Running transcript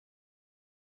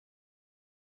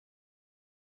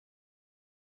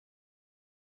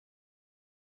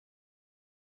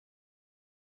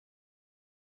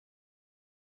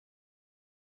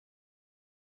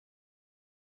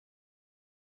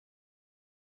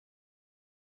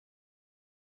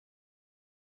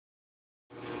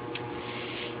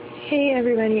Hey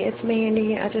everybody, it's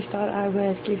Mandy. I just thought I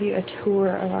would give you a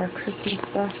tour of our Christmas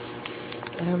stuff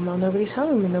while nobody's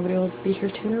home and nobody will be here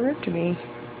to interrupt me.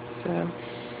 So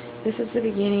this is the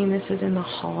beginning, this is in the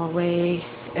hallway,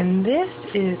 and this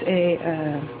is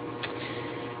a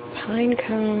pine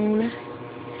cone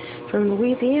from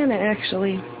Louisiana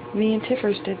actually. Me and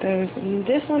Tiffers did those, and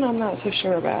this one I'm not so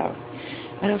sure about.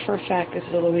 I know for a fact this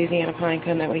is a Louisiana pine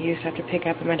cone that we used to have to pick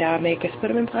up, and my dad would make us put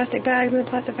them in plastic bags, and the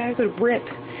plastic bags would rip,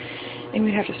 and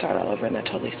we'd have to start all over, and that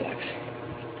totally sucks.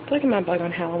 Look at my bug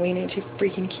on Halloween, ain't she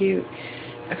freaking cute?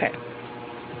 Okay.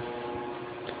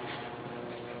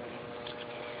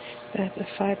 That's a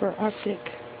fiber optic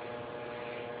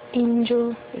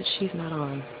angel, but she's not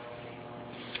on.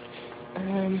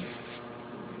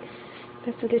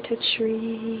 That's a little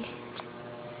tree.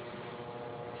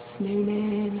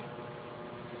 Snowman.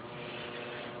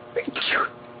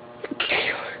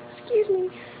 Excuse me.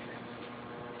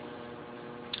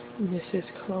 Mrs.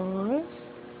 Claus.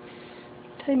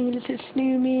 Tiny little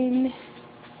snowman.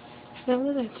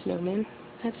 No, that's snowman.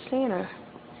 That's Santa.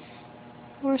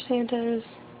 More Santas.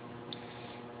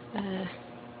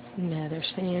 Another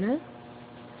Santa.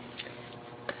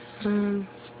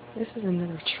 This is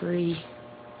another tree.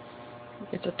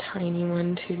 It's a tiny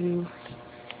one too.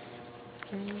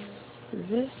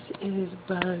 This is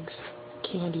Bug's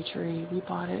candy tree. We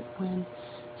bought it when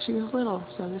she was little,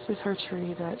 so this is her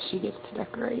tree that she gets to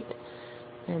decorate.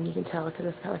 And you can tell because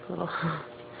it's got like little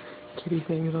kitty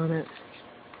things on it.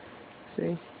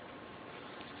 See?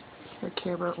 Her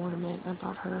Care Bear ornament. I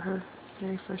bought her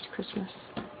very first Christmas.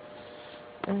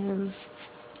 The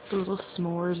little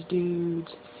s'mores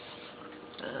dudes.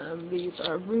 These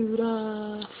are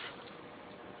Rudolph.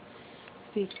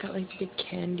 These got like big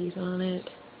candies on it.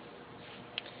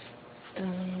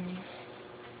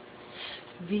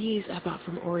 These I bought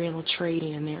from Oriental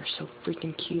Trading, and they're so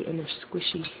freaking cute, and they're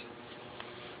squishy.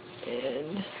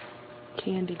 And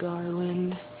candy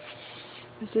garland.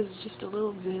 This is just a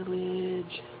little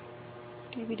village.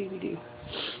 Dooby-dooby-doo.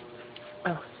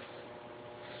 Oh.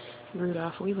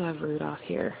 Rudolph. We love Rudolph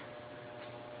here.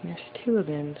 And there's two of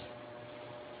them.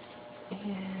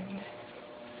 And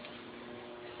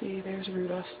see, there's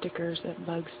Rudolph stickers that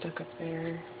Bug stuck up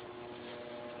there.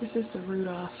 This is the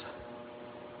Rudolph.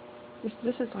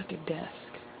 This is like a desk.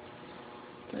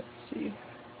 Let's see.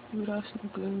 Rudolph's new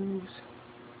globes.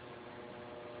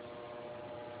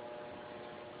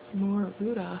 More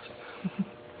Rudolph.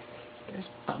 There's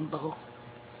Bumble.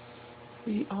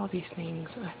 All these things,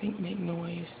 I think, make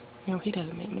noise. No, he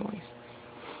doesn't make noise.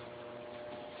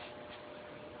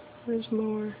 There's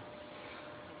more.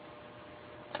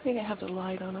 I think I have the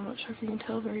light on. I'm not sure if you can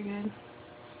tell very good.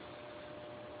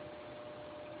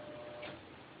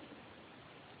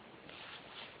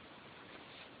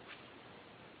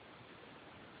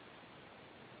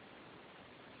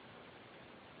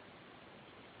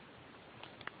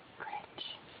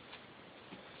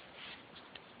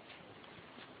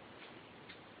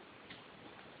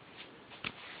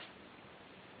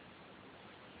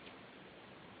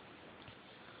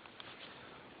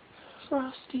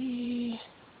 Frosty,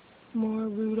 more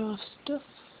Rudolph stuff.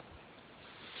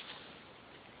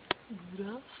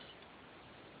 Rudolph.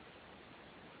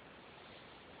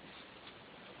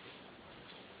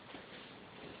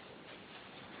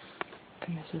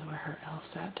 And this is where her elf's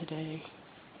at today.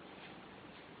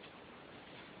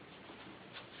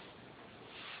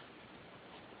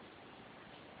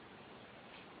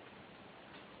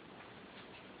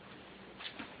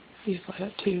 These light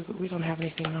up too, but we don't have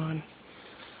anything on.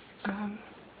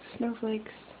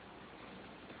 Snowflakes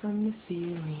from the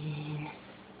ceiling.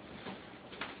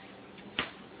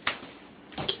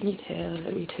 Can you tell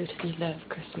that we totally love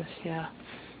Christmas? Yeah.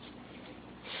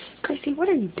 Gracie, what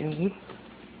are you doing?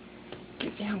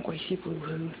 Get down, Gracie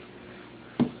Boo-Hoo.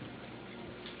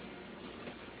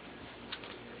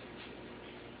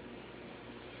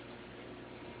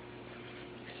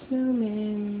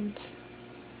 Snowmen.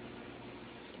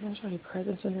 There's already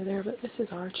presents under there, but this is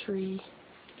our tree.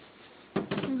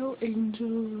 Little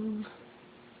angel.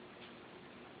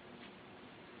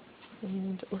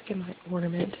 And look at my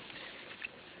ornament.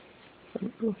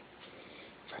 From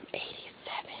 87.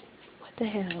 What the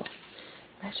hell?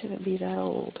 That shouldn't be that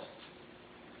old.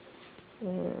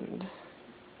 And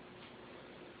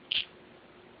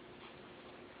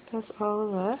that's all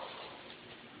of us.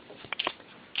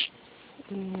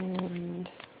 And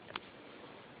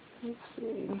let's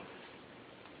see.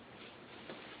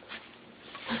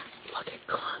 Look at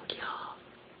Clunk, y'all.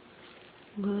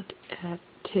 Look at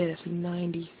Tiff,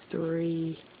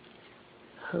 93.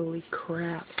 Holy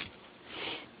crap.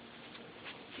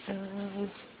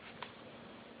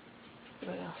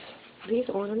 What else? these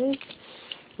ornaments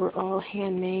were all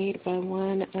handmade by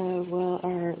one of, well,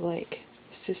 our, like,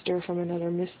 sister from another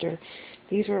mister.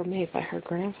 These were made by her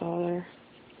grandfather.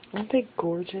 Aren't they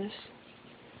gorgeous?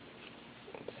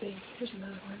 Let's see. Here's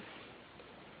another one.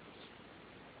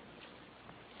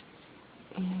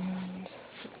 And, let's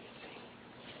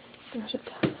see. There's a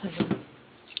ton of them.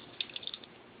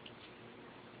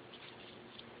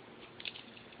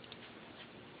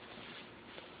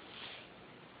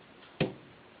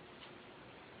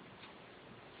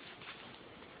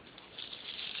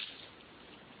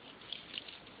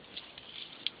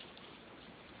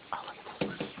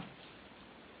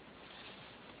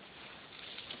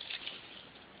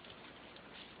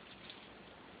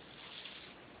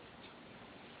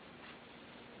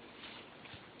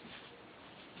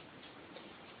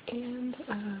 And,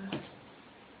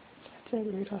 that's a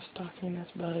Rudolph stocking,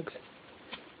 that's bugs.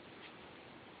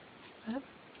 That,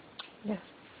 yeah.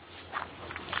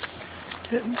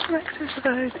 Getting some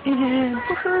exercise in.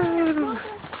 Woohoo!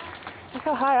 Look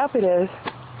how high up it is.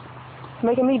 It's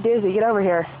making me dizzy. Get over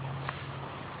here.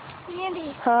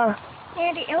 Andy. Huh?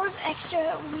 Andy, it was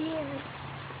extra weird.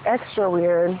 Extra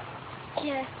weird.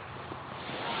 Yeah.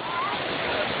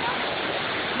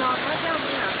 No, right down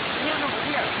there. Down over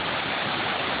here.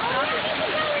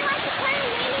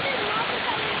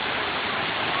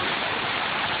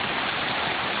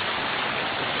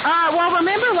 Well,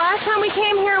 remember last time we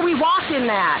came here, we walked in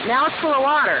that. Now it's full of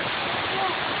water.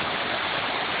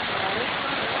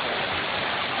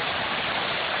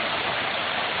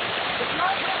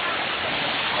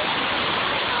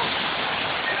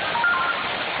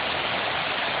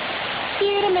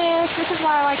 Hiatus. This is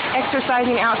why I like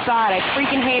exercising outside. I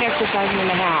freaking hate exercising in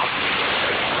the house.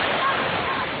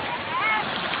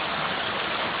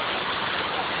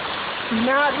 Do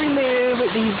not remove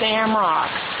these damn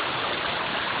rocks.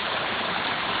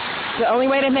 The only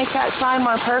way to make that sign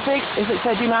more perfect is it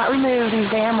said do not remove these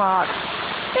damn rocks.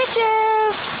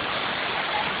 Bitches!